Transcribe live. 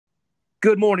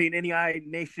Good morning, NEI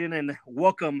Nation, and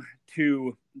welcome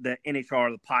to the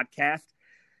NHR the podcast.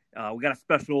 We got a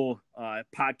special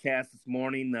podcast this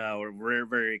morning. We're very,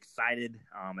 very excited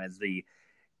as the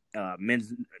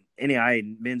men's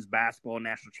NEI men's basketball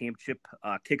national championship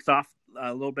kicks off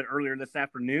a little bit earlier this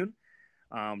afternoon.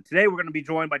 Today, we're going to be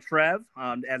joined by Trev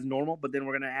as normal, but then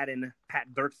we're going to add in Pat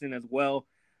Dirksen as well.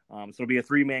 So it'll be a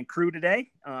three-man crew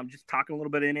today, just talking a little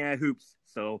bit of NEI hoops.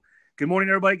 So good morning,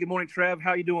 everybody. Good morning, Trev.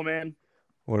 How you doing, man?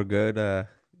 We're good.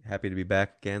 Happy to be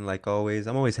back again, like always.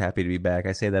 I'm always happy to be back.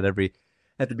 I say that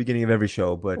at the beginning of every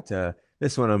show, but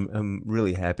this one I'm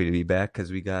really happy to be back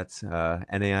because we got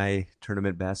NAI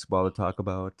tournament basketball to talk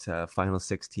about. Final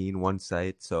 16, one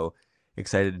site. So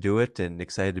excited to do it and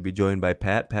excited to be joined by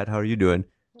Pat. Pat, how are you doing?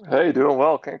 Hey, doing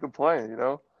well. Can't complain.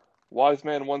 Wise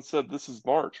man once said this is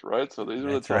March, right? So these are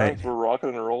the That's right. times we're rocking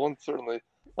and rolling. Certainly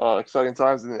exciting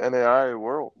times in the NAI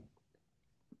world.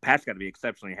 Pat's got to be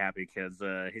exceptionally happy because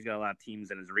he's got a lot of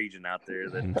teams in his region out there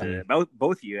that hmm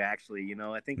both of you actually. hmm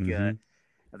I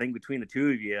think between the two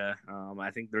of you,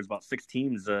 I think there's about six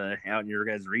teams out in your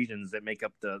guys' regions that make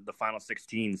up the final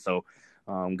 16. So,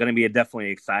 going to be a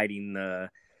definitely exciting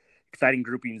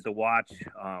groupings to watch.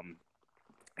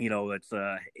 It's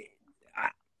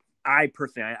I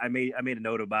personally, I made a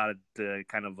note about it, I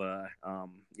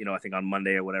think on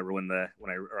Monday or whatever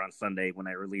or on Sunday when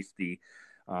I released the,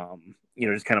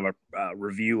 just kind of a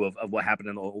review of what happened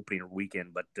in the opening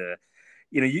weekend. But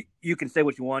you can say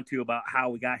what you want to about how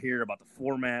we got here, about the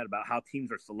format, about how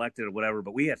teams are selected or whatever.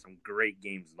 But we had some great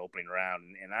games in the opening round,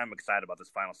 and I'm excited about this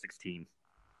final 16.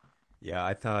 Yeah,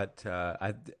 I thought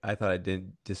I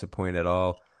didn't disappoint at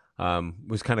all.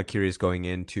 Was kind of curious going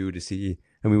in too to see.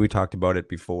 I mean, we talked about it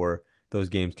before those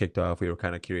games kicked off. We were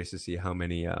kind of curious to see how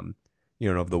many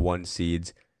of the one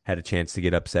seeds had a chance to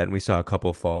get upset, and we saw a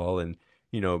couple fall. And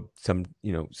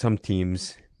some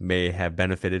teams may have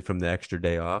benefited from the extra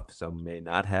day off. Some may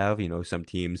not have. Some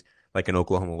teams like an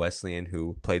Oklahoma Wesleyan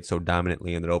who played so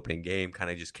dominantly in their opening game kind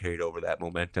of just carried over that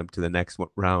momentum to the next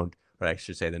round, or I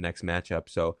should say the next matchup.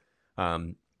 So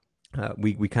um,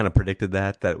 we kind of predicted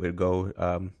that it would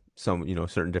go some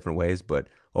certain different ways, but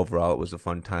overall it was a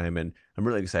fun time, and I'm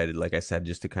really excited, like I said,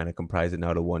 just to kind of comprise it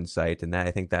now to one site, and that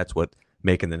I think that's what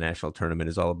making the national tournament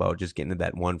is all about, just getting to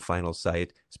that one final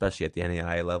site, especially at the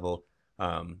NAIA level,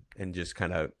 and just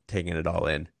kind of taking it all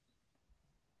in.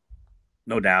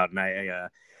 No doubt. And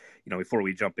before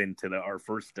we jump into our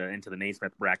first into the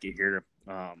Naismith bracket here,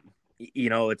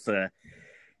 it's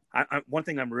one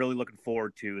thing I'm really looking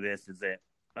forward to this is that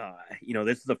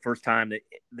this is the first time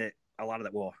that a lot of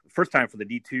that, well, first time for the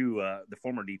D2, the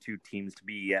former D2 teams to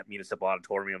be at Municipal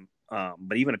Auditorium,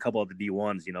 but even a couple of the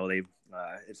D1s, they've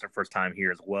it's their first time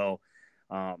here as well.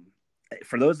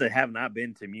 For those that have not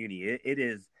been to Muni, it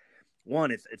is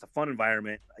one, it's a fun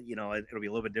environment. It'll be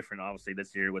a little bit different, obviously,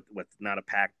 this year with not a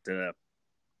packed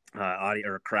audience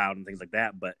or a crowd and things like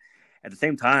that. But at the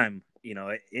same time,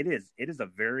 it is a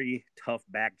very tough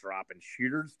backdrop, and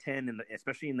shooters tend,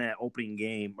 especially in that opening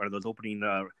game or those opening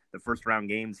the first round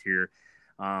games here.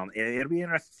 It'll be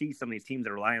interesting to see some of these teams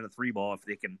that rely on the three ball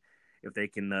if they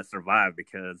can survive,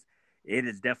 because it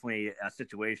is definitely a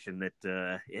situation that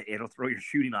it'll throw your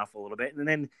shooting off a little bit. And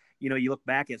then you look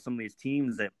back at some of these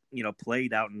teams that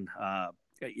played out in I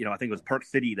think it was Park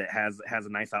City that has a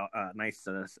nice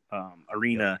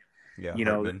arena. Yeah,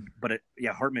 Hartman. But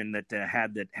Hartman that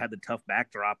had the tough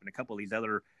backdrop, and a couple of these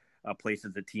other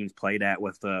places that teams played at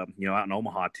with out in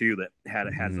Omaha too that had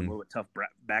some hmm little bit tough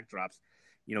backdrops.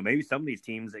 Maybe some of these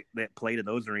teams that played at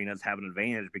those arenas have an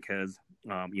advantage because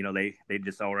they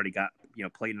just already got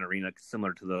played in an arena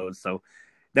similar to those. So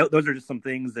those are just some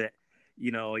things that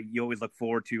you always look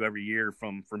forward to every year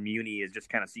from Muni, is just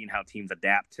kind of seeing how teams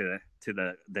adapt to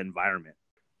the environment.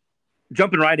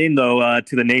 Jumping right in, though,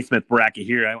 to the Naismith bracket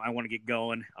here, I want to get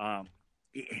going.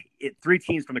 Three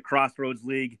teams from the Crossroads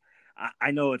League.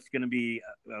 I know it's going to be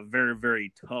a very,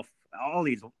 very tough. All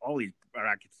these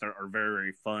brackets are very,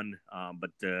 very fun.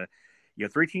 But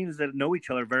three teams that know each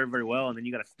other very, very well, and then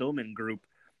you got a Stillman group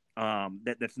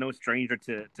that's no stranger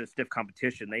to stiff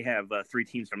competition. They have three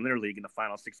teams from their league in the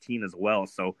final 16 as well.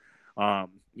 So,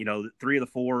 three of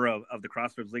the four of the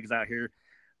Crossroads leagues out here.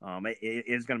 It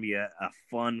is going to be a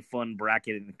fun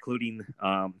bracket, including,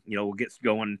 we'll get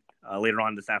going later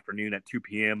on this afternoon at 2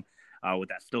 p.m. With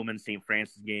that Stillman St.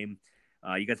 Francis game.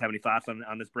 You guys have any thoughts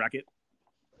on this bracket?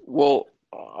 Well,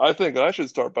 I think I should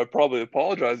start by probably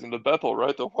apologizing to Bethel,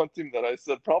 right? The one team that I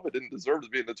said probably didn't deserve to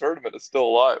be in the tournament is still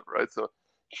alive, right? So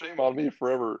shame on me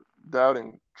for ever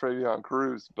doubting Travion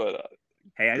Cruz, but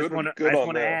Hey, I just good want good on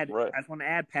to them, add, right? Pat. I just want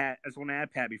to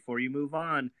add, Pat, before you move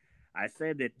on. I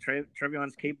said that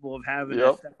Trevion's capable of having a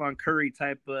Yep. Stephon Curry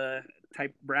type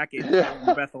bracket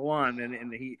Yeah. Bethel on,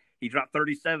 and he dropped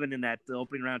 37 in that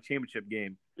opening round championship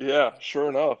game. Yeah, sure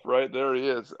enough, right there he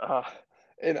is.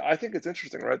 And I think it's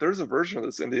interesting, right? There's a version of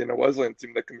this Indiana Wesleyan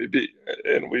team that can be beat,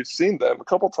 and we've seen them a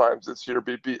couple times this year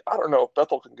be beat. I don't know if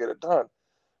Bethel can get it done,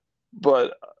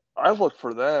 but I look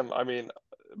for them. I mean,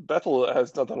 Bethel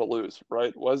has nothing to lose,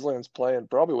 right? Wesleyan's playing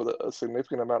probably with a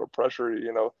significant amount of pressure,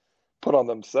 put on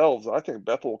themselves. I think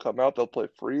Bethel will come out. They'll play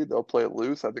free. They'll play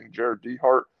loose. I think Jared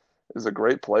Dehart is a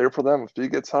great player for them. If he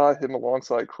gets hot, him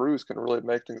alongside Cruz can really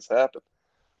make things happen.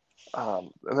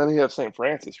 And then you have St.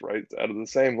 Francis, right, out of the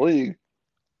same league,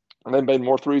 and they made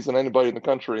more threes than anybody in the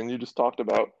country. And you just talked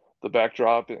about the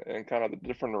backdrop and kind of the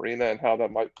different arena and how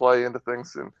that might play into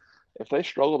things. And if they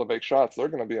struggle to make shots, they're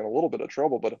going to be in a little bit of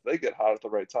trouble. But if they get hot at the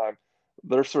right time,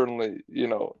 they're certainly,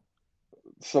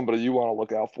 somebody you want to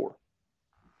look out for.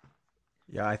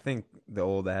 Yeah, I think the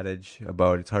old adage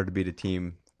about it's hard to beat a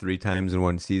team 3 times in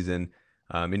one season.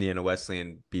 Indiana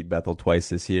Wesleyan beat Bethel twice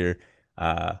this year.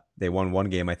 They won one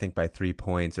game, I think, by 3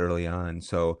 points early on.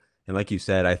 So, and like you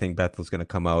said, I think Bethel's going to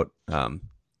come out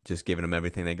just giving them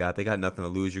everything they got. They got nothing to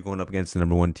lose. You're going up against the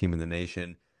number one team in the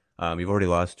nation. You've already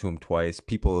lost to them twice.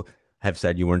 People have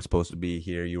said you weren't supposed to be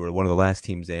here. You were one of the last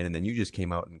teams in, and then you just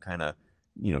came out and kind of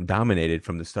dominated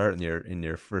from the start in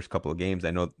your first couple of games.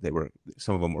 I know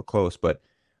some of them were close, but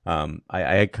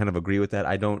I kind of agree with that.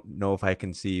 I don't know if I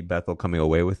can see Bethel coming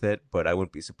away with it, but I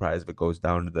wouldn't be surprised if it goes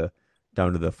down to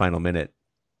the final minute.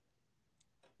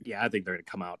 Yeah, I think they're going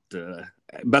to come out.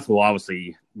 Bethel will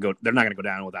obviously go. They're not going to go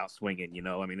down without swinging.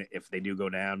 I mean, if they do go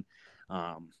down,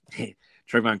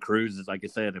 Trevon Cruz is like I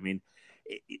said. I mean,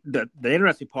 the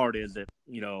interesting part is that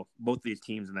both these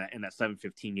teams in that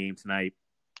 7-15 game tonight,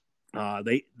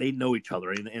 they know each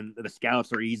other, and the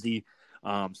scouts are easy.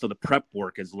 So the prep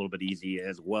work is a little bit easy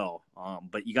as well.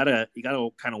 But you gotta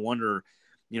kind of wonder,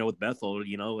 with Bethel,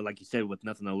 like you said, with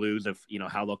nothing to lose, if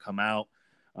how they'll come out.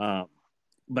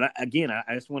 But again,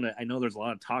 I just want to. I know there's a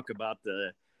lot of talk about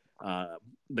the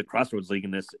Crossroads League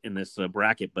in this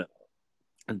bracket, but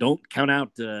don't count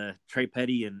out Trey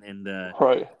Petty and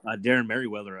Right. Darren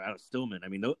Merriweather out of Stillman. I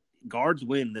mean, guards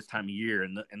win this time of year,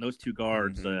 and those two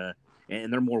guards,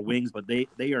 and they're more wings, but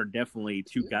they are definitely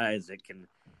two guys that can.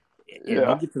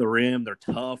 They'll get to the rim. They're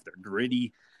tough. They're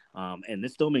gritty. And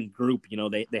this Stillman group,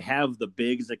 they have the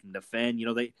bigs that can defend.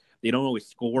 They don't always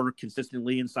score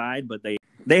consistently inside, but they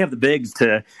have the bigs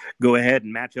to go ahead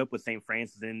and match up with St.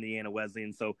 Francis and Indiana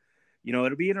Wesleyan. So,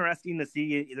 it'll be interesting to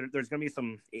see. There's going to be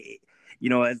some,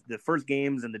 as the first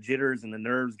games and the jitters and the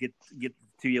nerves get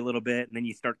to you a little bit, and then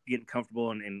you start getting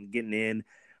comfortable and getting in.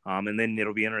 And then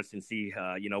it'll be interesting to see,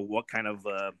 what kind of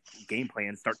game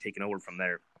plans start taking over from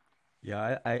there.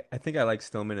 Yeah, I think I like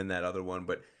Stillman in that other one,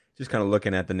 but just kind of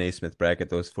looking at the Naismith bracket,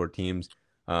 those 4 teams,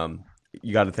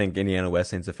 you got to think Indiana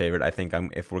Wesleyan's a favorite. I think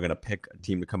if we're going to pick a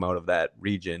team to come out of that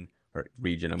region,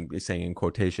 I'm saying in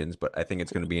quotations, but I think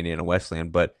it's going to be Indiana Wesleyan.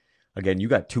 But again, you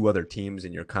got 2 other teams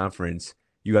in your conference.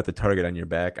 You got the target on your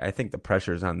back. I think the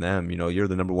pressure's on them. You're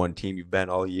the number one team you've been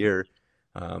all year.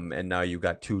 And now you've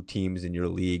got 2 teams in your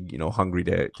league, hungry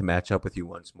to match up with you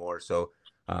once more. So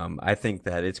I think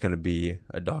that it's going to be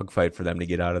a dogfight for them to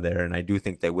get out of there, and I do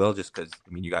think they will, just because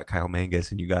you got Kyle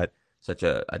Mangus and you got such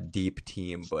a deep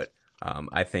team. But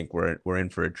I think we're in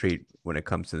for a treat when it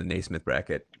comes to the Naismith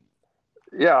bracket.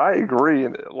 Yeah, I agree.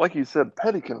 And like you said,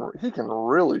 Petty can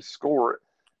really score it.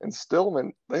 And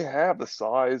Stillman, they have the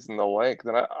size and the length.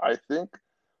 And I think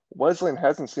Wesleyan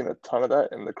hasn't seen a ton of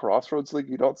that in the Crossroads League.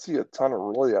 You don't see a ton of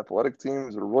really athletic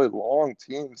teams or really long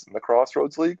teams in the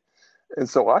Crossroads League. And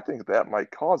so I think that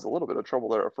might cause a little bit of trouble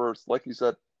there at first. Like you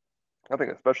said, I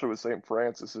think especially with St.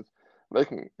 Francis,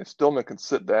 if Stillman can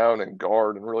sit down and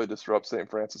guard and really disrupt St.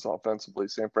 Francis offensively,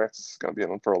 St. Francis is going to be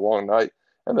in for a long night.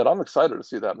 And then I'm excited to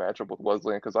see that matchup with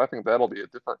Wesleyan, because I think that'll be a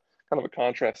different kind of a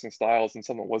contrasting styles than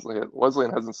something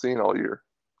Wesleyan hasn't seen all year.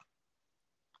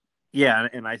 Yeah,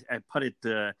 and I put it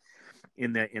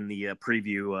in the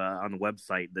preview on the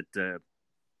website that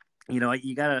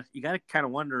you gotta kind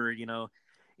of wonder,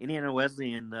 Indiana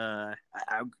Wesleyan, I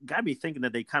gotta be thinking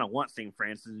that they kind of want St.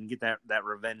 Francis and get that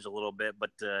revenge a little bit. But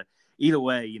either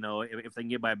way, if they can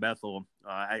get by Bethel,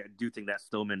 I do think that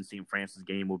Stillman St. Francis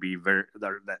game will be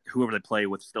that whoever they play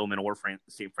with Stillman or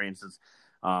St. Francis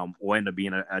will end up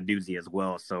being a doozy as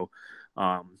well. So,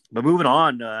 but moving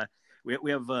on,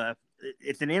 we have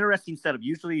it's an interesting setup.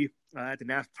 Usually at the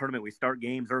national tournament, we start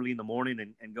games early in the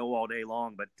morning and go all day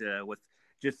long. But with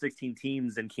just 16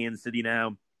 teams in Kansas City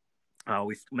now.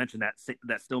 We mentioned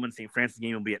that Stillman St. Francis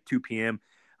game will be at 2 p.m.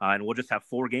 And we'll just have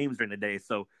 4 games during the day.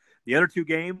 So the other 2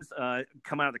 games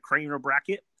come out of the Craner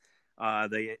bracket.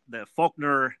 The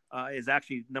Faulkner is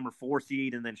actually number 4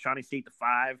 seed, and then Shawnee State the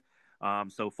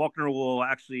 5. So Faulkner will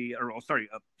actually,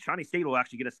 Shawnee State will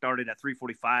actually get us started at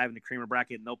 3:45 in the Creamer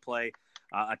bracket, and they'll play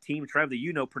a team, Trev, that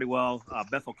you know pretty well,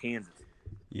 Bethel, Kansas.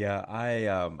 Yeah,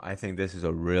 I think this is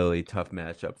a really tough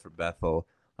matchup for Bethel.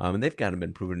 And they've kind of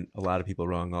been proving a lot of people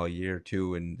wrong all year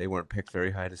too, and they weren't picked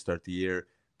very high to start the year.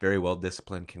 Very well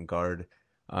disciplined, can guard.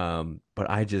 But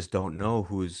I just don't know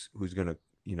who's gonna,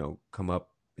 come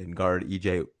up and guard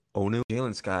EJ Onu.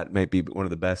 Jalen Scott might be one of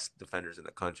the best defenders in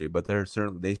the country, but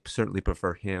they certainly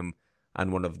prefer him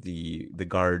on one of the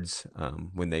guards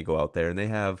when they go out there. And they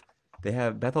have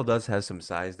Bethel does have some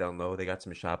size down low. They got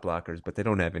some shot blockers, but they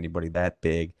don't have anybody that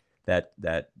big,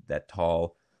 that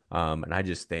tall. And I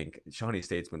just think Shawnee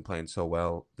State's been playing so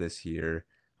well this year,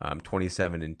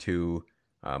 27-2.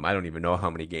 I don't even know how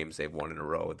many games they've won in a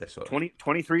row. So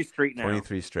 23 straight now.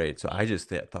 23 straight. So I just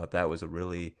thought that was a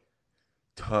really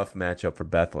tough matchup for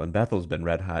Bethel, and Bethel's been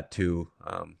red hot too.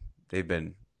 They've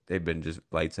been just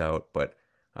lights out, but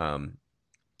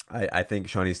I think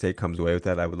Shawnee State comes away with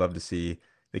that. I would love to see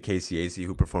the KCAC,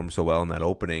 who performed so well in that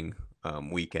opening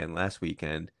weekend last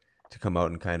weekend, to come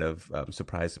out and kind of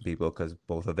surprise some people, because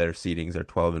both of their seedings are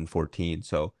 12 and 14.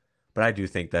 So, but I do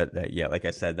think that yeah, like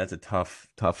I said, that's a tough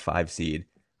 5 seed.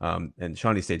 And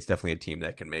Shawnee State's definitely a team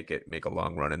that can make a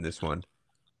long run in this one.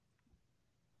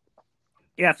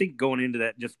 Yeah, I think going into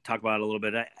that, just talk about it a little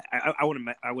bit.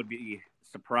 I would be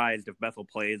surprised if Bethel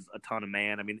plays a ton of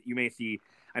man. I mean, you may see.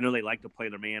 I know they like to play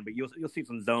their man, but you'll see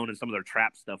some zone and some of their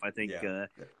trap stuff, I think,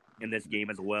 in this game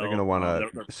as well. They're going to want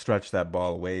to stretch that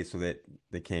ball away so that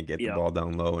they can't get the ball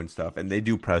down low and stuff. And they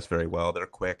do press very well. They're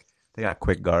quick. They got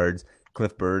quick guards.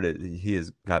 Cliff Bird, he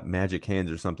has got magic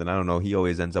hands or something. I don't know. He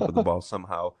always ends up with the ball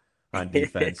somehow on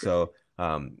defense. So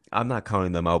I'm not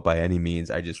counting them out by any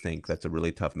means. I just think that's a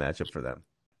really tough matchup for them.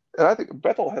 And I think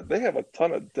Bethel, they have a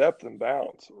ton of depth and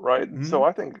balance, right? Mm-hmm. So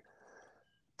I think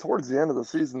towards the end of the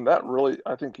season, that really,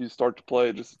 I think you start to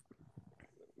play. Just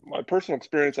my personal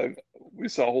experience, we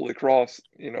saw Holy Cross,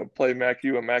 play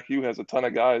MacU, and MacU has a ton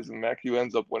of guys, and MacU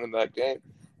ends up winning that game.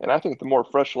 And I think the more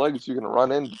fresh legs you can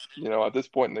run in, at this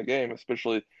point in the game,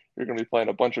 especially you're going to be playing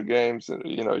a bunch of games,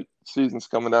 and season's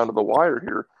coming down to the wire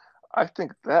here. I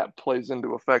think that plays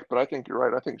into effect. But I think you're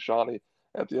right. I think Shawnee,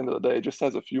 at the end of the day, just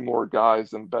has a few more guys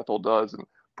than Bethel does, and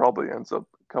probably ends up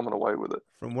coming away with it.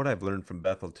 From what I've learned from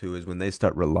Bethel too, is when they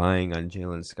start relying on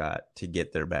Jalen Scott to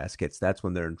get their baskets, that's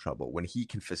when they're in trouble. When he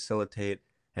can facilitate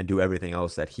and do everything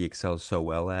else that he excels so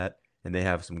well at, and they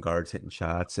have some guards hitting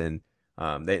shots, and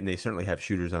they certainly have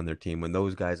shooters on their team. When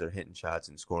those guys are hitting shots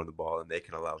and scoring the ball, and they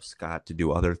can allow Scott to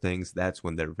do other things, that's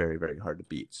when they're very, very hard to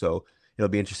beat. So it'll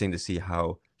be interesting to see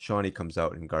how Shawnee comes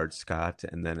out and guards Scott,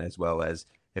 and then as well as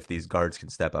if these guards can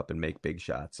step up and make big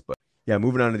shots. But yeah,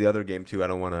 moving on to the other game too, I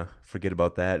don't want to forget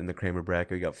about that in the Creamer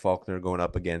bracket. We got Faulkner going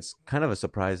up against kind of a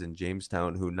surprise in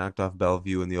Jamestown, who knocked off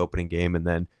Bellevue in the opening game and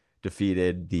then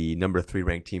defeated the number 3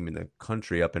 ranked team in the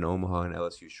country up in Omaha and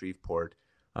LSU Shreveport.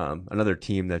 Another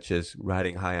team that's just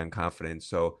riding high on confidence.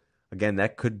 So again,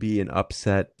 that could be an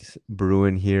upset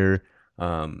brewing here.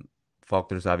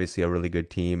 Faulkner's obviously a really good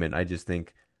team, and I just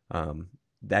think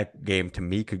that game to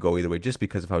me could go either way, just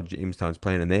because of how Jamestown's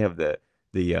playing, and they have the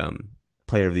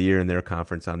Player of the Year in their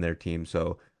conference on their team.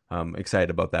 So I'm excited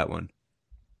about that one.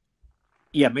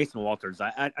 Yeah, Mason Walters.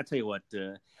 I tell you what,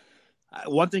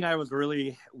 one thing I was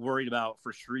really worried about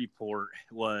for Shreveport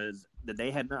was that they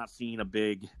had not seen a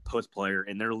big post player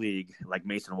in their league like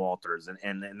Mason Walters.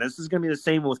 And this is going to be the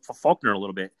same with Faulkner a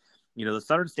little bit. The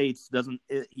Southern States isn't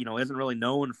really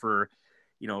known for,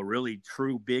 really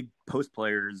true big post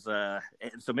players. And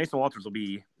so Mason Walters will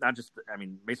be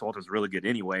Mason Walters is really good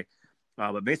anyway.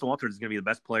 But Mason Walters is going to be the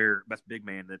best big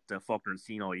man that Faulkner has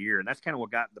seen all year. And that's kind of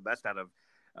what got the best out of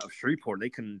Shreveport. They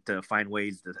couldn't find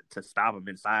ways to stop him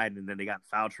inside, and then they got in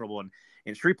foul trouble.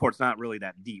 And Shreveport's not really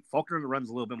that deep. Faulkner runs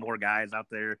a little bit more guys out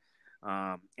there.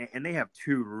 And they have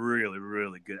 2 really,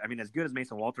 really good. I mean, as good as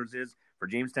Mason Walters is for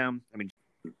Jamestown,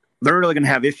 they're really going to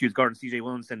have issues guarding C.J.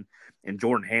 Williamson and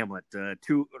Jordan Hamlet.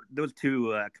 Those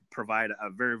two provide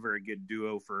a very, very good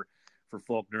duo for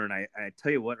Faulkner. And I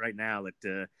tell you what, right now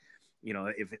that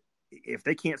if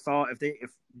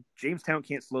Jamestown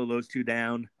can't slow those 2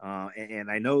 down,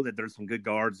 and I know that there's some good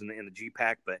guards in the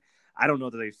GPAC, but I don't know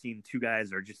that they've seen 2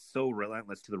 guys that are just so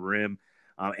relentless to the rim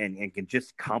and can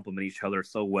just complement each other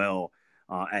so well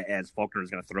as Faulkner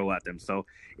is going to throw at them. So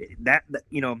that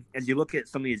as you look at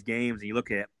some of these games and you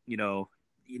look at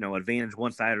advantage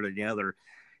one side or the other,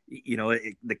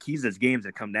 the keys to this games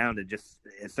that come down to just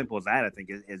as simple as that, I think,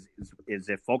 is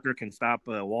if Faulkner can stop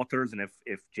Walters, and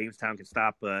if Jamestown can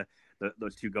stop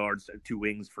those two guards, two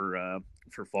wings for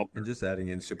Faulkner. And just adding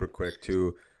in super quick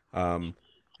too,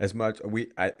 as much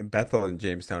Bethel and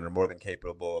Jamestown are more than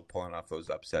capable of pulling off those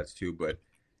upsets too.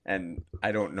 And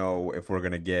I don't know if we're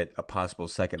gonna get a possible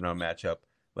second round matchup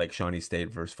like Shawnee State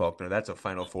versus Faulkner. That's a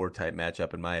Final Four type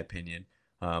matchup in my opinion.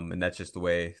 And that's just the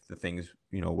way the things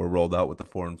were rolled out with the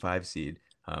 4 and 5 seed.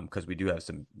 Because we do have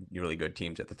some really good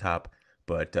teams at the top.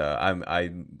 But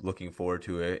I'm looking forward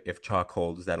to it. If chalk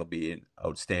holds, that'll be an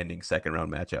outstanding second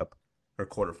round matchup, or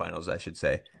quarterfinals, I should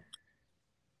say.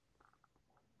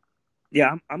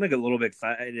 Yeah, I'm like a little bit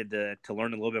excited to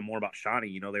learn a little bit more about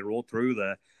Shawnee. They rolled through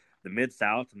the Mid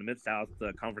South, and the Mid South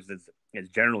conference is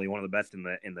generally one of the best in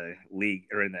the league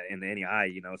or in the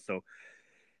NEI. So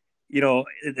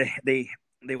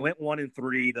they went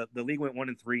 1-3. The league went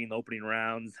 1-3 in the opening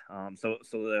rounds. So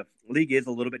the league is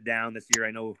a little bit down this year.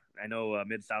 I know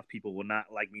Mid South people will not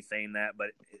like me saying that,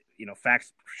 but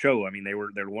facts show. I mean, they're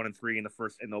 1-3 in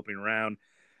the opening round.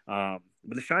 But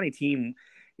the Shawnee team,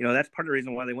 that's part of the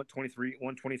reason why they went 23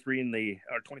 in 23 in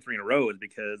a row is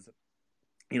because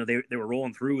they were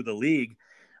rolling through the league,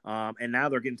 and now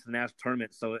they're getting to the national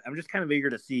tournament. So I'm just kind of eager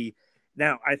to see.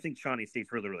 Now, I think Shawnee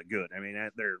State's really, really good. I mean,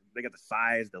 they got the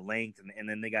size, the length, and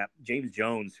then they got James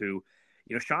Jones, who,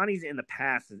 Shawnee's in the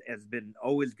past has been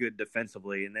always good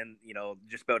defensively, and then,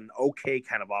 just about an okay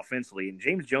kind of offensively. And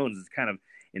James Jones has kind of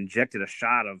injected a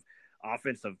shot of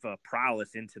offensive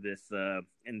prowess into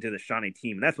the Shawnee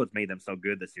team, and that's what's made them so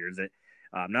good this year. Is that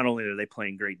not only are they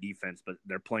playing great defense, but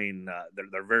they're playing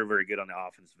they're very, very good on the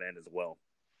offensive end as well.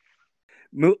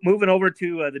 Moving over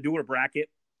to the Dewar bracket.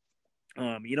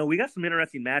 We got some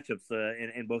interesting matchups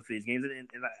in both of these games, and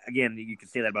again, you can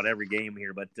say that about every game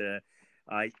here. But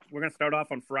we're gonna start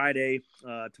off on Friday.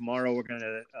 Tomorrow, you're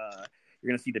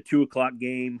gonna see the 2:00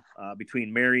 game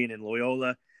between Marion and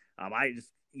Loyola. I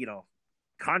just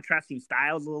contrasting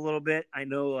styles a little bit. I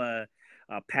know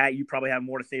Pat, you probably have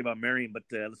more to say about Marion, but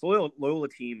this Loyola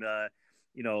team,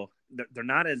 they're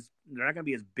not gonna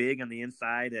be as big on the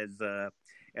inside as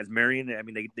Marion. I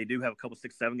mean, they do have a couple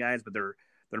 6'7" guys, but they're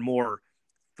more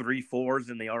 3-4s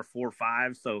than they are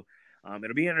 4-5. So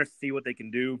it'll be interesting to see what they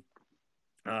can do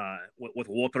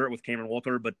with Cameron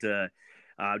Walter. But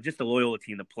just a Loyola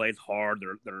team that plays hard.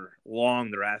 They're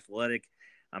long. They're athletic.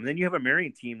 Then you have a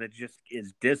Marion team that just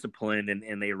is disciplined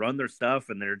and they run their stuff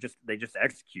and they just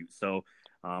execute. So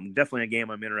definitely a game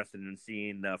I'm interested in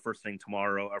seeing first thing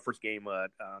tomorrow. Our first game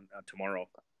tomorrow.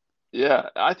 Yeah,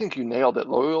 I think you nailed it.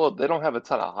 Loyola, they don't have a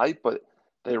ton of height, but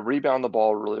they rebound the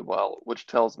ball really well, which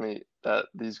tells me that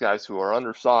these guys who are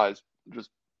undersized just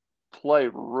play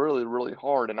really, really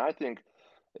hard. And I think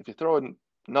if you throw in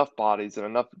enough bodies and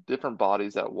enough different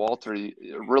bodies at Walter, it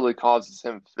really causes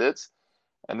him fits.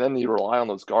 And then you rely on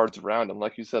those guards around him.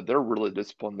 Like you said, they're really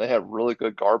disciplined. They have really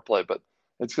good guard play, but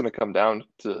it's going to come down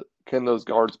to can those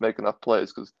guards make enough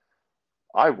plays? Because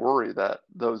I worry that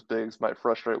those bigs might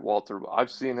frustrate Walter.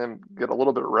 I've seen him get a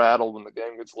little bit rattled when the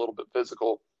game gets a little bit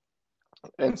physical.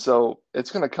 And so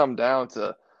it's going to come down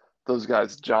to those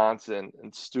guys, Johnson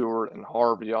and Stewart and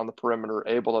Harvey on the perimeter,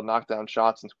 able to knock down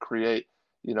shots and create,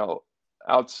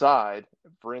 outside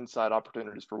for inside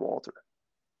opportunities for Walter.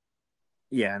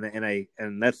 Yeah,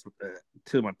 and that's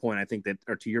to my point. I think that,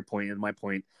 or to your point and my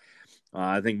point,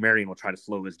 I think Marion will try to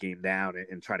slow this game down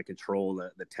and try to control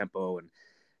the tempo. And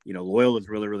Loyola is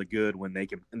really, really good when they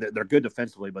can. They're good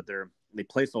defensively, but they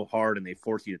play so hard and they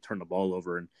force you to turn the ball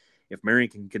over. And if Marion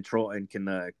can control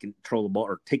the ball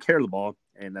or take care of the ball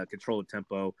and control the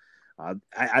tempo,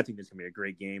 I think this is gonna be a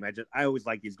great game. I always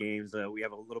like these games. We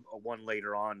have a one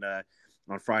later on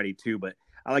Friday too, but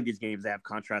I like these games that have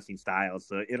contrasting styles,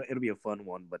 so it'll be a fun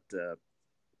one. But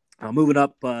moving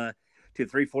up to the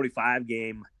 3:45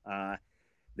 game,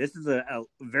 this is a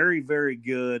very, very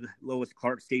good Lois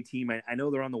Clark State team. I know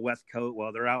they're on the West Coast.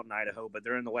 Well, they're out in Idaho, but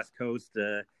they're in the West Coast,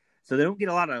 so they don't get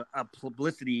a lot of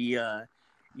publicity.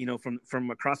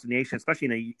 From across the nation,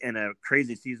 especially in a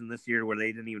crazy season this year where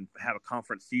they didn't even have a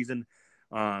conference season.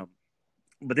 But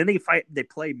then they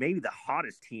play maybe the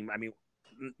hottest team. I mean,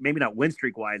 maybe not win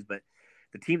streak wise, but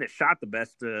the team that shot the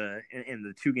best in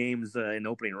the two games in the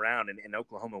opening round in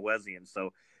Oklahoma Wesleyan.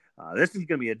 So this is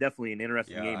going to be definitely an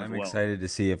interesting game as well. I'm excited to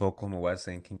see if Oklahoma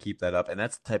Wesleyan can keep that up. And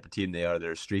that's the type of team they are.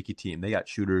 They're a streaky team. They got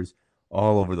shooters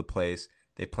all over the place.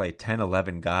 They play 10,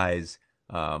 11 guys.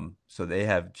 So they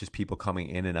have just people coming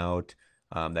in and out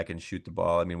that can shoot the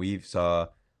ball. I mean, we saw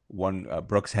one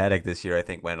Brooks Haddock this year, I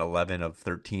think, went 11 of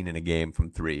 13 in a game from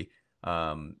three.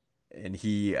 And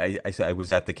I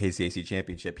was at the KCAC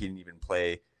championship. He didn't even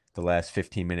play the last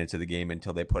 15 minutes of the game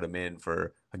until they put him in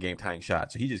for a game tying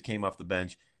shot. So he just came off the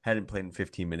bench hadn't played in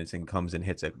 15 minutes and comes and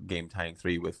hits a game-tying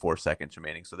three with 4 seconds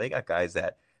remaining. So they got guys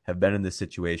that have been in this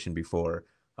situation before.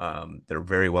 They're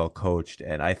very well coached,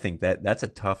 and I think that's a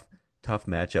tough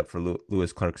matchup for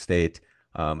Lewis Clark State.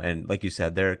 And like you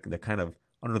said, they're kind of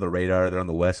under the radar. They're on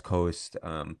the West Coast.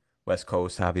 West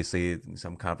Coast, obviously,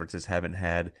 some conferences haven't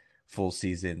had full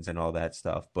seasons and all that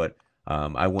stuff, but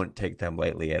I wouldn't take them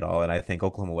lightly at all. And I think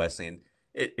Oklahoma Wesleyan,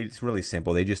 it's really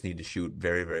simple. They just need to shoot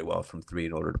very, very well from three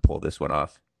in order to pull this one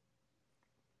off.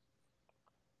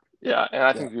 Yeah, and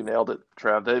I think you nailed it,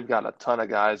 Trev. They've got a ton of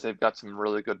guys. They've got some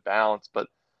really good balance, but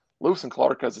Lewis and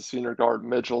Clark has a senior guard,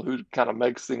 Mitchell, who kind of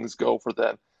makes things go for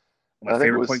them. My And I think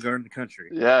it favorite point was, guard in the country.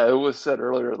 yeah, it was said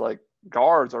earlier, like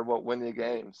guards are what win you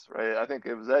games, right? I think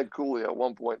it was Ed Cooley at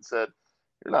one point said,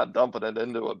 you're not dumping it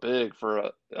into a big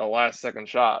for a last second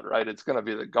shot, right? It's going to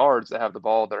be the guards that have the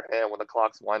ball in their hand when the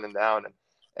clock's winding down. And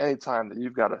anytime that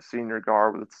you've got a senior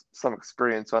guard with some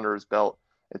experience under his belt,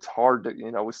 it's hard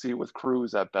to, we see it with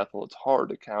Cruz at Bethel. It's hard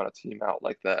to count a team out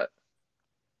like that.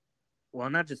 Well,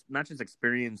 not just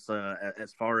experience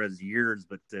as far as years,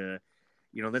 but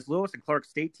this Lewis and Clark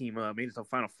State team made it to the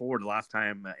Final Four the last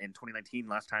time in 2019.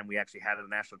 Last time we actually had a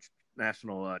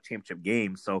national championship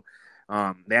game. So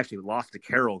they actually lost to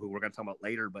Carroll, who we're going to talk about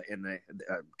later, but in the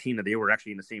team that they were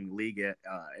actually in the same league in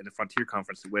the Frontier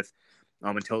Conference with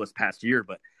until this past year.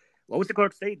 But Lewis and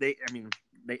Clark State, they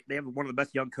have one of the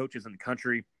best young coaches in the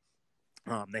country.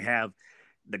 They have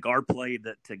the guard play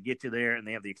to get you there, and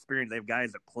they have the experience. They have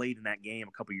guys that played in that game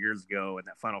a couple years ago in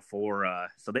that Final Four,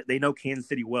 so they know Kansas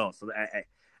City well. So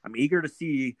I'm eager to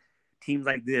see teams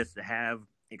like this that have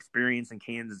experience in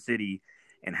Kansas City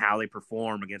and how they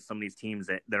perform against some of these teams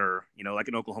that are, like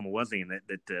in Oklahoma Wesleyan,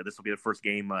 that this will be the first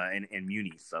game in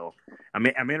Muni. So I'm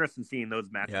interested in seeing those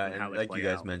matches and how they like play you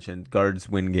guys out. mentioned, guards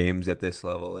win games at this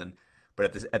level,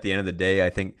 but at the end of the day,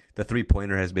 I think the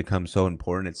 3-pointer has become so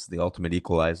important. It's the ultimate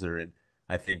equalizer, and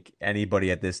I think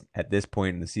anybody at this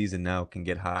point in the season now can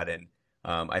get hot. And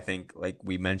I think, like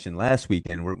we mentioned last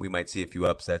weekend, we might see a few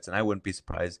upsets, and I wouldn't be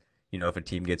surprised, if a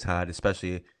team gets hot,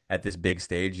 especially at this big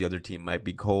stage. The other team might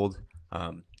be cold.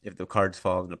 If the cards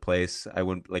fall into place, I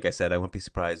wouldn't be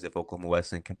surprised if Oklahoma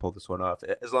Wesleyan can pull this one off,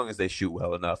 as long as they shoot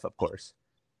well enough, of course.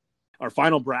 Our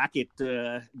final bracket,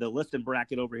 the listed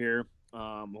bracket over here.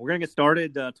 We're going to get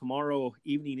started tomorrow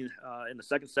evening in the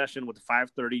second session with the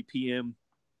 5:30 p.m.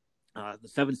 The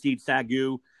 7-seed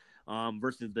Sagu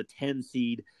versus the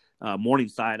 10-seed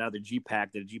Morningside out of the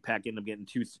GPAC. The GPAC ended up getting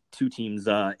two teams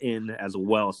in as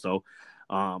well. So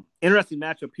interesting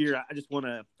matchup here.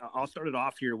 I'll start it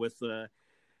off here with the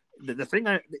thing.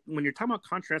 When you're talking about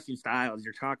contrasting styles,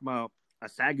 you're talking about a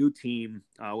Sagu team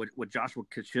with Joshua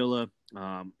Kachilla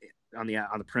on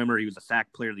the perimeter. He was a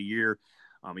SAC Player of the Year.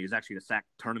 He was actually the SAC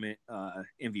tournament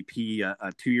MVP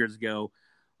 2 years ago.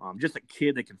 Just a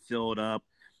kid that can fill it up.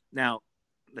 Now,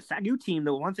 the Sagu team,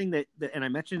 the one thing that and I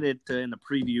mentioned it in the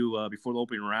preview before the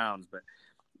opening rounds, but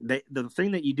the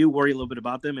thing that you do worry a little bit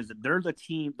about them is that they're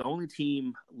the only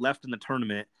team left in the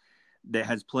tournament that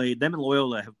has played. Them and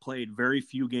Loyola have played very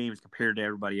few games compared to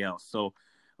everybody else. So,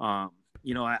 I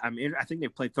think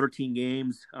they've played 13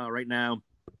 games right now.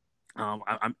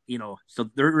 So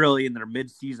they're really in their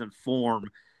mid-season form,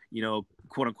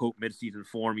 quote unquote mid-season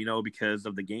form, because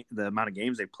of the amount of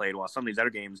games they've played. While some of these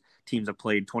other teams have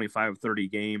played 25 or 30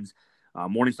 games,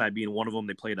 Morningside being one of them.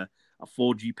 They played a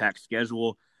full GPAC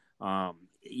schedule.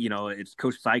 It's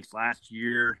Coach Sykes last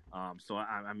year. So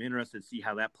I'm interested to see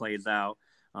how that plays out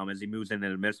as he moves into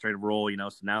an administrative role,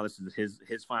 so now this is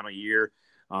his final year.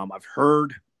 I've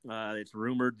heard it's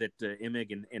rumored that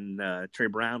Emig and Trey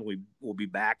Brown will be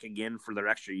back again for their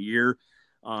extra year.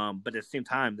 But at the same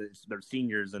time, they're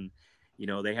seniors and,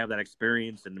 they have that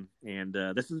experience. And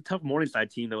this is a tough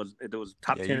Morningside team that was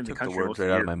top 10 in the country. You took the words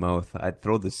right out of my mouth. I'd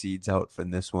throw the seeds out for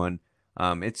this one.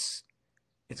 It's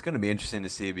going to be interesting to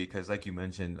see because, like you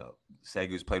mentioned,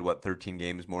 Sagu's played, 13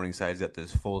 games. Morningside's at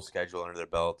this full schedule under their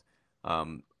belt.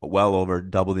 Well over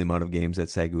double the amount of games that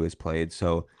Sagu has played.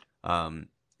 So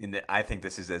I think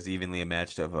this is as evenly a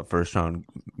matched of a first-round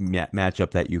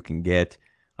matchup that you can get.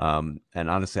 And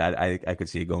honestly, I could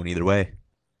see it going either way.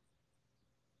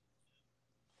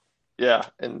 Yeah,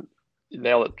 and you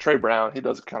nailed it. Trey Brown, he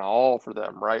does it kind of all for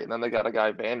them, right? And then they got a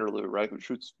guy, Vanderloo, right, who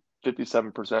shoots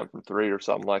 57% from three or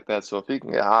something like that. So if he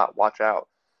can get hot, watch out.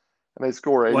 And they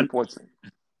score 80 points.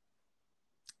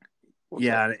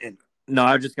 No,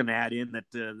 I was just going to add in that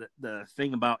the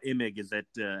thing about Emig is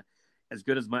that as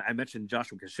good as I mentioned,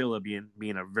 Joshua Kachilla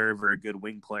being a very, very good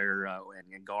wing player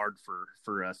and guard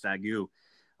for Sagu.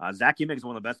 Zach Emig is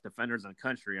one of the best defenders in the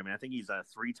country. I mean, I think he's a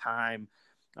 3-time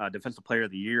Defensive Player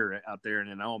of the Year out there and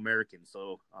an All-American.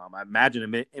 So I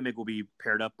imagine Emig will be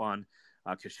paired up on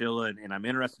Kashila, and I'm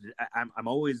interested. I'm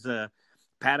always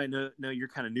Pat, I know you're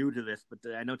kind of new to this, but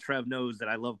I know Trev knows that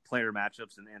I love player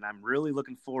matchups, and I'm really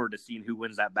looking forward to seeing who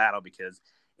wins that battle because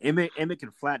Emig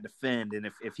can flat defend, and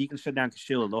if he can shut down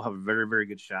Kashila, they'll have a very, very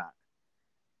good shot.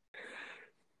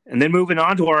 And then moving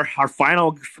on to our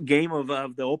final game of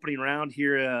the opening round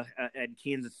here at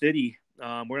Kansas City,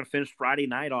 we're going to finish Friday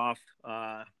night off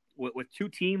with two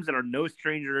teams that are no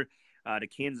stranger to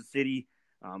Kansas City,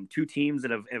 two teams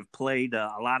that have played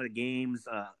a lot of games,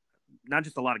 not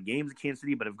just a lot of games in Kansas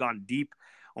City, but have gone deep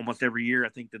almost every year. I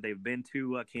think that they've been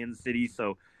to Kansas City.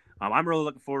 So I'm really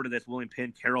looking forward to this William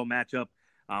Penn Carroll matchup.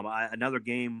 Another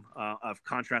game of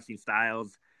contrasting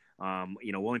styles.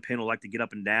 William Penn will like to get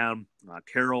up and down.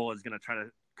 Carroll is going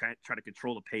to try to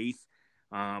control the pace.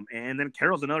 And then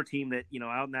Carroll's another team that,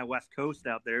 out in that West Coast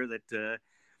out there that,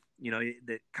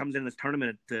 that comes in this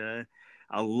tournament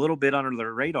a little bit under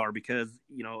their radar because,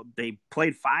 they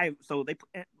played five. So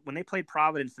when they played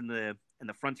Providence in the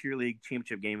Frontier League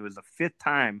championship game, it was the fifth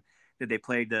time that they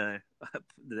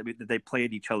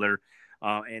played each other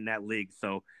in that league.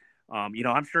 So,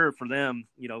 I'm sure for them,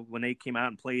 when they came out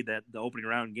and played the opening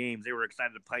round games, they were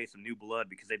excited to play some new blood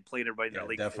because they'd played everybody in their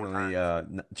league.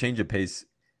 Definitely, change of pace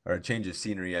or a change of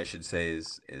scenery, I should say,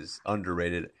 is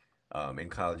underrated in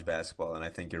college basketball. And I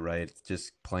think you're right.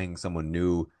 Just playing someone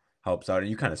new helps out. And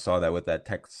you kind of saw that with that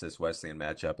Texas Wesleyan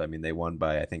matchup. I mean, they won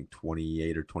by, I think,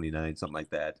 28 or 29, something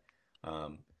like that.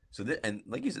 And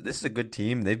like you said, this is a good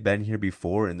team. They've been here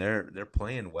before, and they're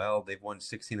playing well. They've won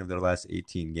 16 of their last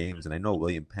 18 games, and I know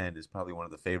William Penn is probably one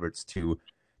of the favorites to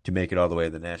make it all the way to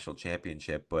the national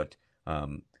championship. But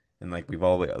and like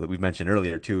we've mentioned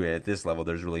earlier too, at this level,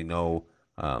 there's really no.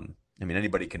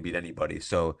 Anybody can beat anybody.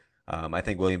 So I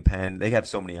think William Penn, they have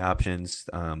so many options.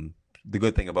 The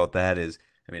good thing about that is,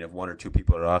 if one or two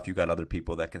people are off, you got other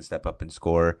people that can step up and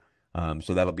score.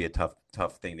 So that'll be a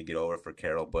tough thing to get over for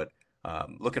Carroll, but.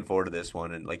 Looking forward to this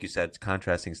one, and like you said, it's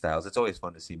contrasting styles. It's always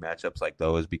fun to see matchups like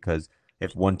those because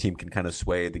if one team can kind of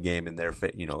sway the game in their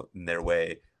in their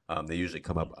way, they usually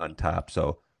come up on top.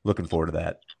 So looking forward to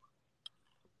that.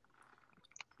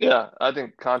 Yeah, I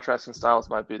think contrasting styles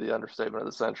might be the understatement of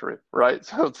the century, right?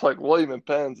 So it's like William and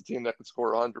Penn's a team that can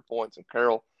score 100 points, and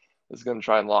Carroll is going to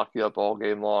try and lock you up all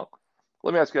game long.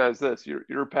 Let me ask you guys this.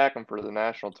 You're packing for the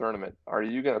national tournament. Are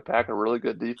you going to pack a really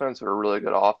good defense or a really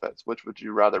good offense? Which would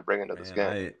you rather bring into this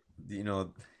game?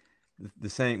 The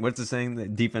saying, what's the saying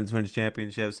that defense wins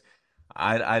championships?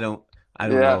 I don't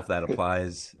know if that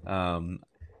applies.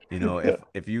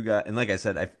 If you got, and like I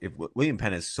said, if William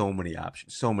Penn has so many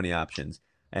options,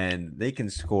 and they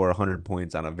can score 100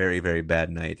 points on a very, very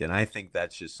bad night. And I think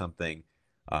that's just something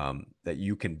that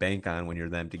you can bank on when you're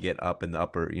them to get up in the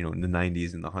upper, in the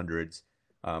 90s and the hundreds.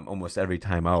 Almost every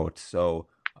time out. So,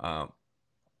 and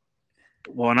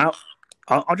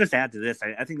I'll just add to this.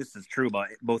 I think this is true about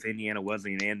both Indiana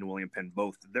Wesleyan and William Penn.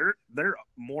 Both they're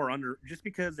more under just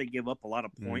because they give up a lot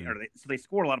of points, so they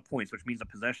score a lot of points, which means the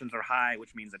possessions are high,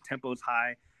 which means the tempo is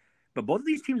high. But both of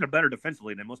these teams are better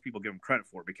defensively than most people give them credit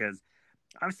for because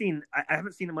I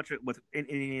haven't seen it much with in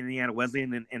Indiana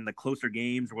Wesleyan in the closer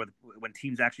games or when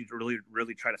teams actually really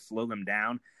really try to slow them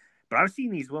down. But I've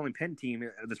seen this William Penn team,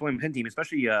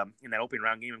 especially in that opening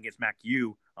round game against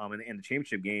MacU in the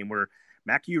championship game, where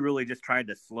MacU really just tried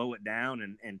to slow it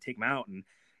down and take them out. And,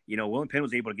 William Penn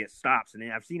was able to get stops.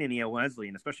 And I've seen Indiana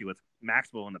Wesleyan, especially with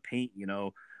Maxwell in the paint,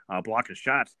 blocking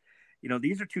shots.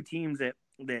 These are two teams that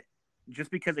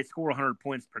just because they score 100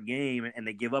 points per game and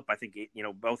they give up, I think,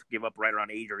 both give up right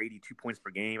around 80 or 82 points per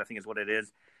game, I think is what it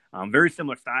is. Very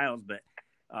similar styles, but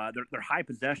they're high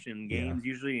possession games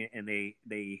usually, and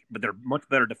but they're much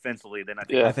better defensively than I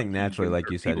think. Yeah, I think naturally, like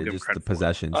you said, it's just the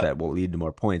possessions that will lead to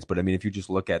more points. But if you just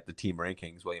look at the team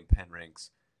rankings, William Penn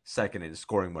ranks second in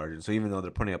scoring margin. So even though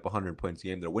they're putting up 100 points a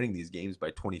game, they're winning these games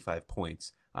by 25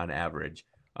 points on average.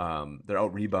 They're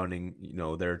out rebounding,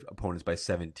 their opponents by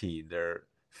 17. They're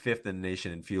fifth in the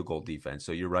nation in field goal defense.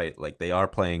 So you're right, like they are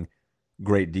playing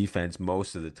great defense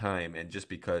most of the time, and just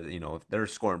because if they're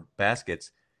scoring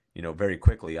baskets. Very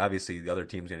quickly. Obviously, the other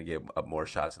team's going to give up more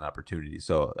shots and opportunities.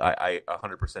 So I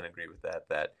 100% agree with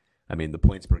that. The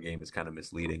points per game is kind of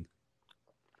misleading.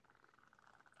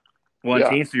 Well, to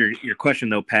answer your question,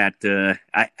 though, Pat,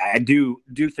 I do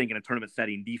think in a tournament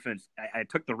setting, defense. I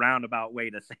took the roundabout way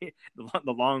to say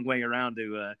the long way around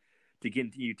to to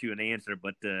get you to an answer.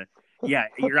 But yeah,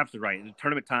 you're absolutely right. In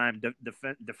tournament time,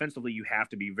 defensively, you have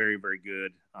to be very, very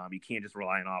good. You can't just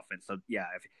rely on offense. So yeah,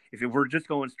 if we're just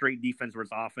going straight defense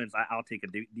versus offense, I'll take a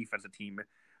defensive team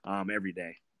every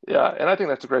day. Yeah, and I think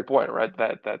that's a great point, right?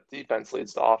 That defense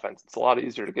leads to offense. It's a lot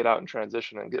easier to get out in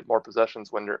transition and get more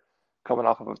possessions when you're coming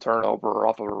off of a turnover or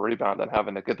off of a rebound than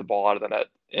having to get the ball out of the net,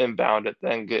 inbound it,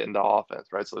 then get into offense,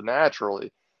 right? So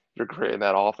naturally, you're creating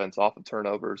that offense off of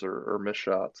turnovers or missed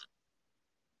shots.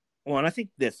 Well, and I think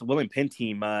this William Penn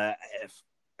team, I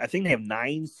think they have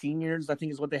 9 seniors, I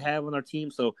think is what they have on their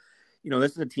team. So,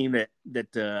 this is a team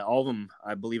that all of them,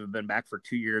 I believe, have been back for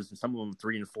 2 years, and some of them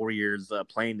 3 and 4 years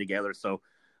playing together. So,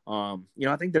 I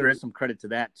think there is some credit to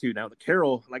that too. Now, the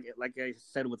Carroll, like I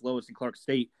said with Lois and Clark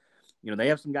State, they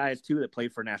have some guys too that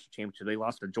played for a national championship. They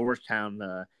lost to Georgetown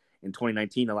in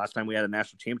 2019. The last time we had a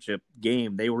national championship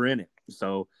game, they were in it.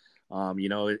 So,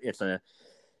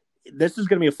 this is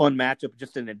going to be a fun matchup,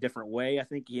 just in a different way. I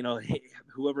think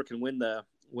whoever can win the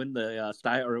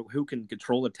style, or who can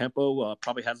control the tempo,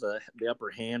 probably has the upper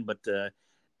hand. But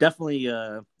definitely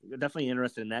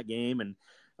interested in that game, and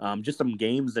just some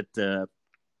games that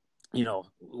we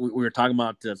were talking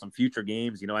about some future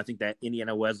games. I think that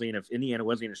Indiana Wesleyan, if Indiana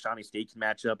Wesleyan and Shawnee State can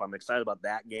match up, I'm excited about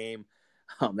that game.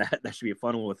 That should be a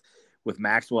fun one with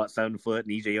Maxwell at 7 foot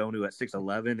and EJ Onu at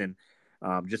 6'11", and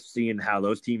just seeing how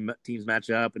those teams match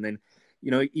up. And then,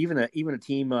 even a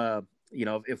team,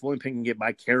 if William Penn can get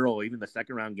by Carroll, even the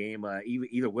second round game,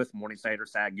 either with Morningside or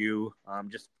SAGU,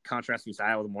 just contrasting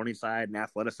style with Morningside and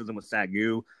athleticism with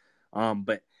SAGU.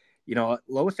 But,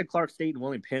 Lois and Clark State and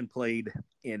William Penn played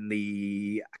in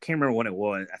I can't remember when it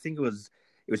was. I think it was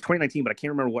 2019, but I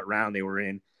can't remember what round they were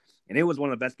in. And it was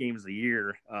one of the best games of the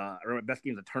year, or best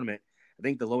games of the tournament. I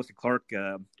think the Lois and Clark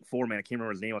foreman, I can't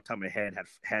remember his name off the top of my head,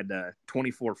 had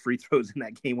 24 free throws in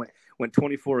that game, went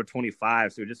 24 or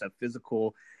 25. So just a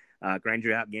physical, grind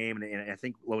you out game. And I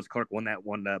think Lois Clark won that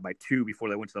one by 2 before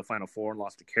they went to the Final Four and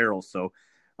lost to Carroll. So,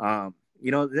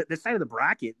 this side of the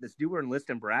bracket, this Dewar and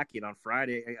Liston bracket on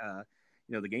Friday,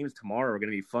 the games tomorrow are going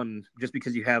to be fun just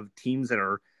because you have teams that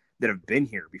have been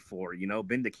here before,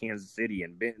 been to Kansas City,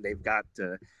 and they've got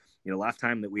last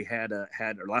time that we had or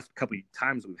last couple of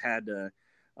times we've had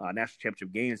national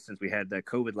championship games since we had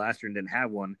COVID last year and didn't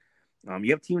have one.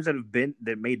 You have teams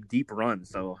that made deep runs.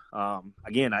 So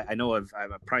again, I know I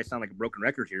probably sound like a broken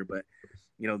record here, but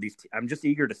I'm just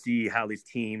eager to see how these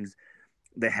teams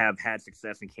that have had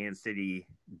success in Kansas City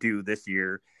do this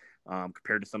year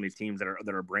compared to some of these teams that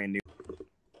are brand new.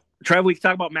 Trev, we can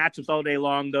talk about matchups all day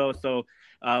long though. So,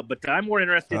 but I'm more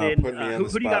interested in who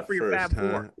do you got for your Fab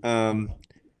Four?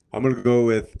 I'm going to go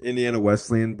with Indiana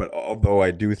Wesleyan, but although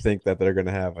I do think that they're going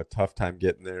to have a tough time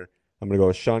getting there, I'm going to go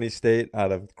with Shawnee State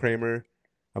out of Kramer.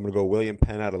 I'm going to go William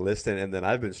Penn out of Liston, and then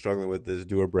I've been struggling with this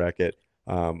Dewar bracket.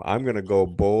 I'm going to go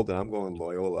bold, and I'm going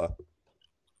Loyola.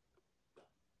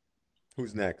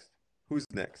 Who's next?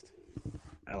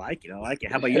 I like it.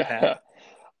 How about you, Pat?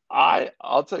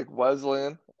 I'll take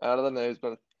Wesleyan out of the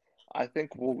Naismith. I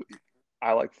think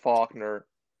I like Faulkner,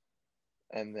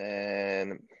 and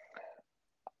then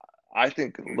I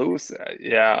think Lewis.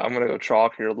 Yeah, I'm gonna go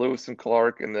chalk here. Lewis and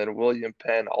Clark, and then William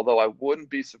Penn. Although I wouldn't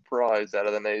be surprised out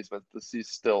of the Naismith to see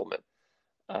Stillman.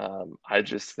 I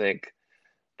just think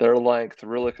their length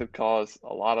really could cause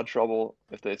a lot of trouble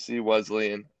if they see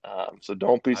Wesleyan. So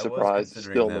don't be surprised.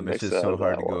 Stillman makes it's just so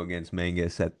hard to go against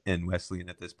Mangus and Wesleyan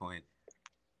at this point.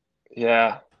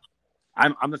 Yeah,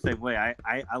 I'm the same way.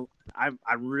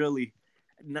 I really.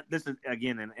 This is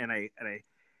again, and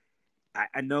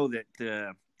I know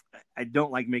that. I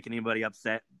don't like making anybody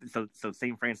upset. So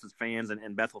St. Francis fans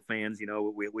and Bethel fans,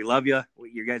 we love you.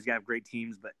 You guys got great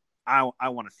teams, but I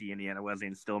want to see Indiana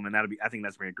Wesleyan Stillman. I think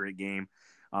that's going to be a great game.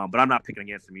 But I'm not picking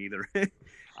against them either.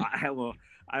 I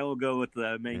will go with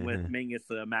Mangus,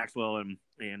 Maxwell, and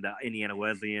Indiana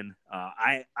Wesleyan.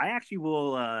 I actually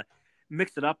will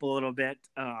mix it up a little bit.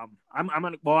 I'm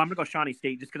gonna go Shawnee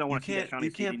State just because I want to see that Shawnee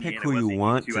State. You can't pick who you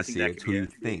want to see. It's who you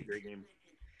think.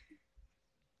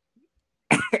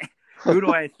 Who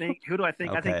do I think?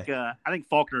 Okay. I think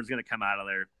Faulkner is going to come out of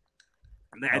there.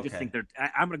 I just think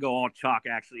I'm going to go all chalk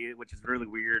actually, which is really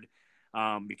weird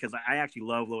because I actually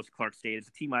love Lois Clark State. It's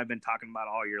a team I've been talking about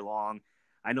all year long.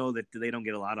 I know that they don't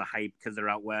get a lot of hype because they're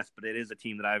out west, but it is a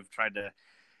team that I've tried to,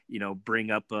 bring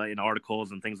up in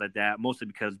articles and things like that. Mostly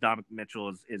because Dominic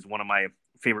Mitchell is one of my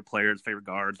favorite players, favorite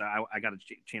guards. I got a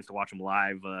chance to watch him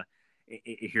live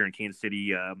here in Kansas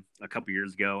City a couple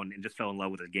years ago, and just fell in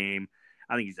love with his game.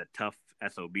 I think he's a tough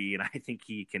SOB, and I think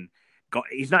he can go.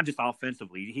 He's not just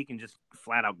offensively; he can just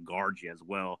flat out guard you as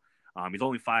well. He's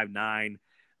only 5'9".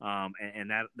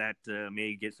 and that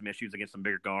may get some issues against some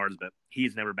bigger guards, but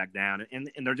he's never backed down, and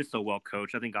they're just so well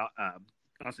coached. I think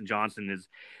Austin Johnson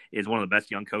is one of the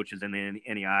best young coaches in the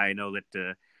NEI. I know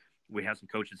that we have some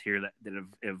coaches here that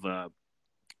have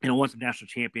won some national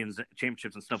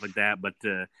championships and stuff like that, but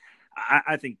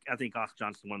I think Austin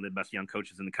Johnson is one of the best young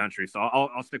coaches in the country. So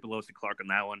I'll stick with Lewis and Clark on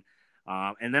that one.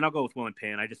 And then I'll go with William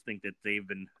Penn. I just think that they've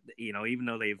been, even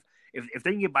though if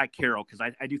they can get by Carroll, because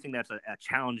I do think that's a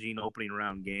challenging opening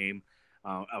round game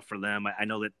for them. I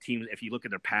know that teams, if you look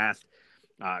at their past,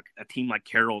 a team like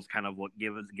Carroll is kind of what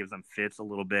gives them fits a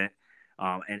little bit.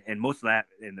 And most of that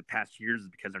in the past years is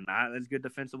because they're not as good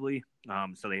defensively.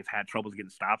 So they've had troubles getting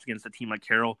stops against a team like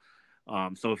Carroll.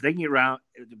 So if they can get around,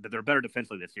 but they're better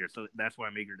defensively this year. So that's why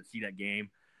I'm eager to see that game.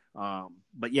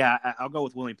 But yeah, I'll go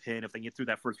with William Penn. If they get through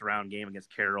that first round game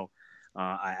against Carroll,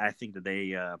 I think that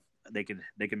they can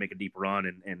make a deep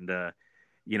run. And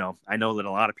I know that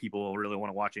a lot of people really want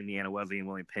to watch Indiana Wesleyan and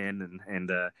William Penn,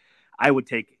 and I would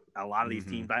take a lot of these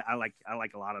teams. I like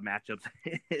a lot of matchups,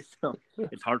 so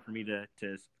it's hard for me to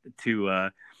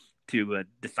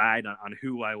decide on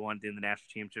who I want in the national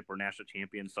championship or national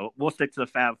champion. So we'll stick to the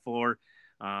Fab Four.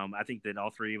 I think that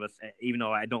all three of us, even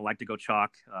though I don't like to go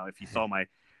chalk, if you saw my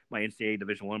NCAA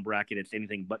Division I bracket, it's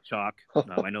anything but chalk.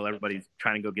 I know everybody's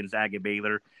trying to go Gonzaga,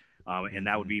 Baylor, and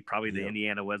that would be probably the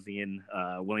Indiana Wesleyan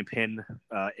William Penn.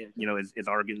 Is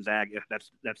our Gonzaga.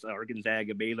 That's our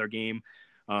Gonzaga Baylor game.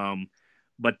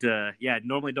 But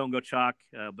normally don't go chalk.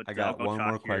 But I got one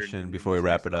more question and before we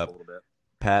wrap it up.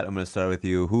 Pat, I'm going to start with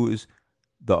you. Who's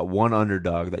the one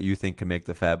underdog that you think can make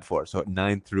the Fab Four? So at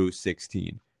 9 through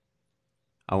 16.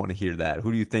 I want to hear that.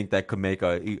 Who do you think that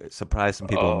could surprise some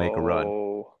people and make a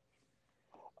run?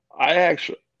 I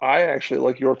actually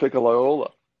like your pick of Loyola.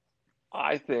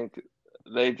 I think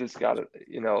they just got it.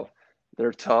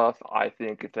 They're tough. I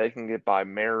think if they can get by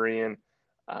Marion,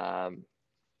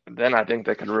 then I think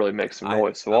they could really make some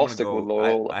noise. So I'll stick with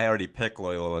Loyola. I already picked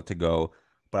Loyola to go,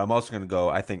 but I'm also going to go,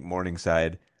 I think,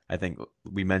 Morningside. I think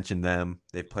we mentioned them.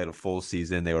 They've played a full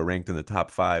season. They were ranked in the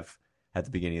top 5 at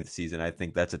the beginning of the season. I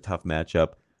think that's a tough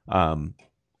matchup.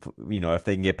 If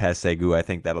they can get past Segu, I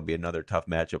think that'll be another tough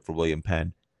matchup for William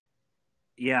Penn.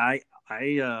 Yeah,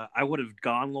 I would have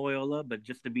gone Loyola, but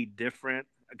just to be different,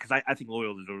 because I think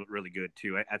Loyola is really good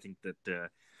too. I think that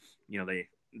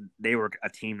they were a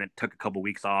team that took a couple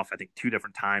weeks off. I think 2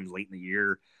 different times late in the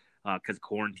year because of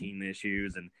quarantine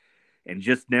issues, and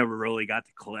just never really got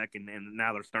to click. And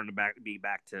now they're starting to be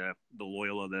back to the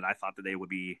Loyola that I thought that they would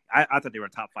be. I thought they were a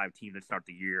top 5 team to start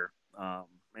the year.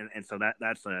 And so that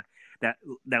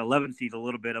 11 seed is a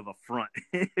little bit of a front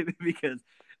because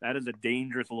that is a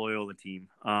dangerous Loyola team.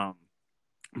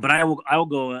 But I will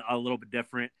go a little bit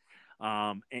different.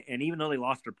 And even though they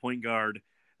lost their point guard,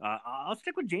 I'll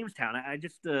stick with Jamestown. I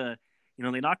just they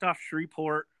knocked off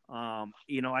Shreveport. I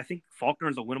think Faulkner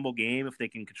is a winnable game if they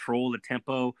can control the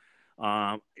tempo.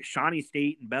 Shawnee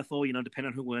State and Bethel,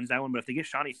 depending on who wins that one. But if they get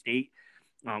Shawnee State,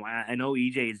 I know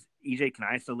EJ can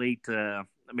isolate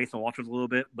Mason Walters a little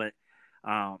bit, but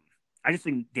I just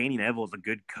think Danny Neville is a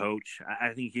good coach.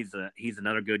 I think he's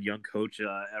another good young coach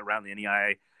around the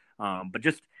NEI. But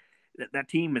just that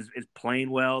team is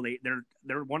playing well.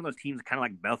 They're one of those teams kind of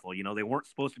like Bethel. They weren't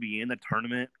supposed to be in the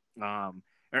tournament.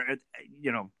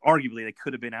 Arguably they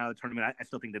could have been out of the tournament. I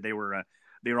still think that they were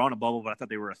on a bubble, but I thought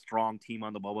they were a strong team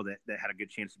on the bubble that had a good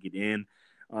chance to get in.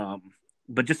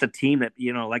 But just a team that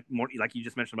like you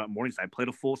just mentioned about Morningside, played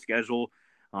a full schedule.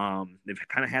 They've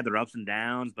kind of had their ups and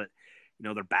downs, but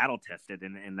they're battle tested,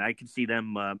 and I can see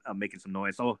them making some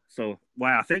noise. So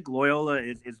wow, I think Loyola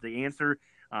is the answer.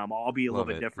 I'll be a little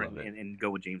bit different and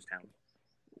go with Jamestown.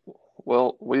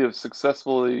 Well, we have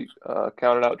successfully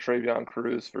counted out Travion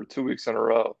Cruz for 2 weeks in a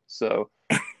row, so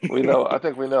I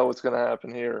think we know what's going to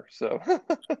happen here. So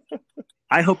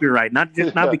I hope you're right. Not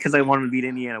because I want him to beat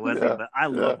Indiana Wesleyan, but I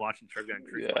love watching Travion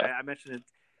Cruz. Yeah. I mentioned it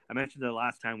the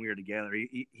last time we were together.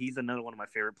 He's another one of my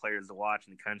favorite players to watch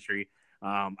in the country.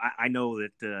 I know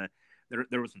that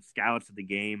there were some scouts at the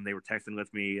game. They were texting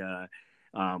with me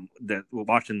that were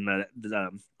watching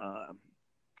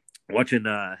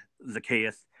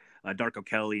Zacchaeus, Darko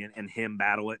Kelly, and him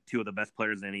battle it. 2 of the best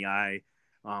players in NEI.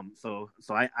 So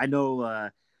I know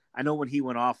when he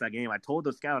went off that game, I told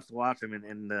the scouts to watch him,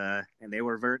 and they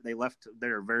were very,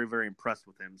 very impressed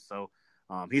with him. So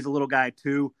he's a little guy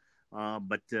too.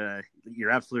 But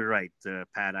you're absolutely right,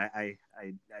 Pat. I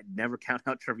never count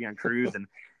out Travion Cruz,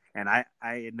 and I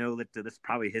know that this is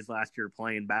probably his last year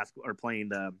playing basketball or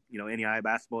playing NEI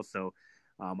basketball. So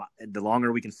the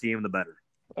longer we can see him, the better.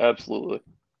 Absolutely.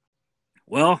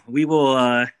 Well, we will.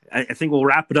 I think we'll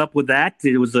wrap it up with that.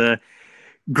 It was a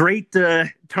Great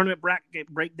tournament bracket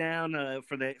breakdown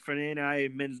for the NAI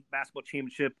Men's Basketball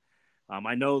Championship.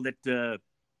 I know that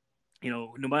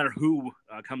no matter who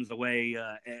comes away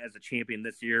as a champion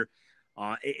this year,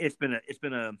 it's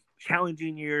been a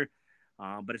challenging year,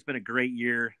 but it's been a great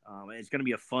year. It's going to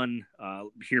be a fun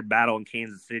here battle in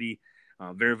Kansas City.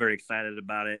 Very, very excited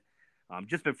about it.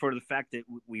 Just for the fact that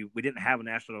we didn't have a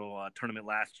national tournament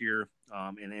last year,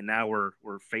 and now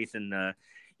we're facing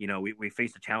we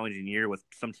faced a challenging year with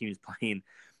some teams playing,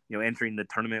 entering the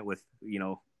tournament with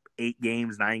 8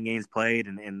 games, 9 games played,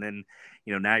 and then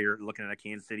now you're looking at a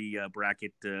Kansas City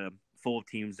bracket full of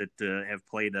teams that have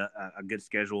played a good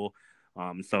schedule.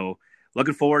 So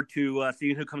looking forward to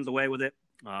seeing who comes away with it.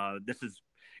 This is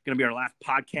going to be our last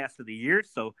podcast of the year.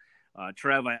 So,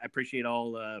 Trev, I appreciate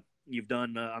all you've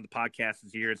done on the podcast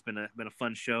this year. It's been a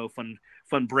fun show,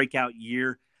 fun breakout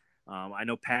year. I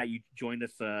know, Pat, you joined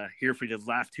us here for these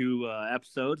last 2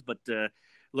 episodes, but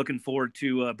looking forward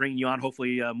to bringing you on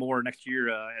hopefully more next year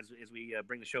as we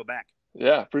bring the show back.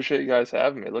 Yeah, appreciate you guys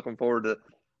having me. Looking forward to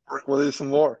working with you some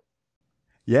more.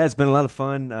 Yeah, it's been a lot of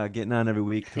fun getting on every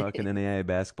week talking NAIA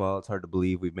basketball. It's hard to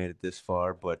believe we've made it this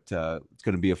far, but it's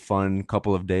going to be a fun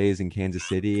couple of days in Kansas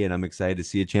City, and I'm excited to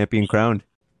see a champion crowned.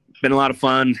 Been a lot of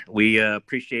fun. We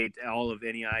appreciate all of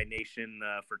NAIA Nation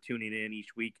for tuning in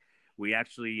each week. We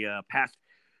actually passed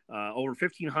over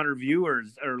 1,500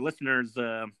 viewers or listeners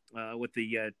with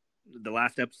the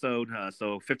last episode.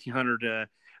 So 1,500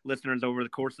 listeners over the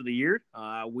course of the year.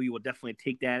 We will definitely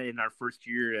take that in our first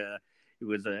year. It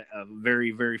was a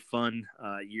very, very fun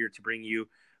year to bring you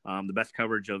the best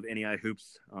coverage of NAIA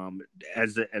hoops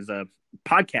as a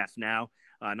podcast now,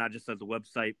 not just as a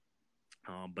website.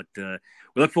 But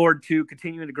we look forward to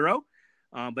continuing to grow.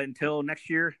 But until next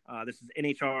year, this is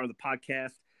NHR, the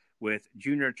podcast with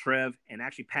Junior, Trev, and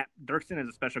actually Pat Dirksen as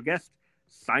a special guest,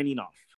 signing off.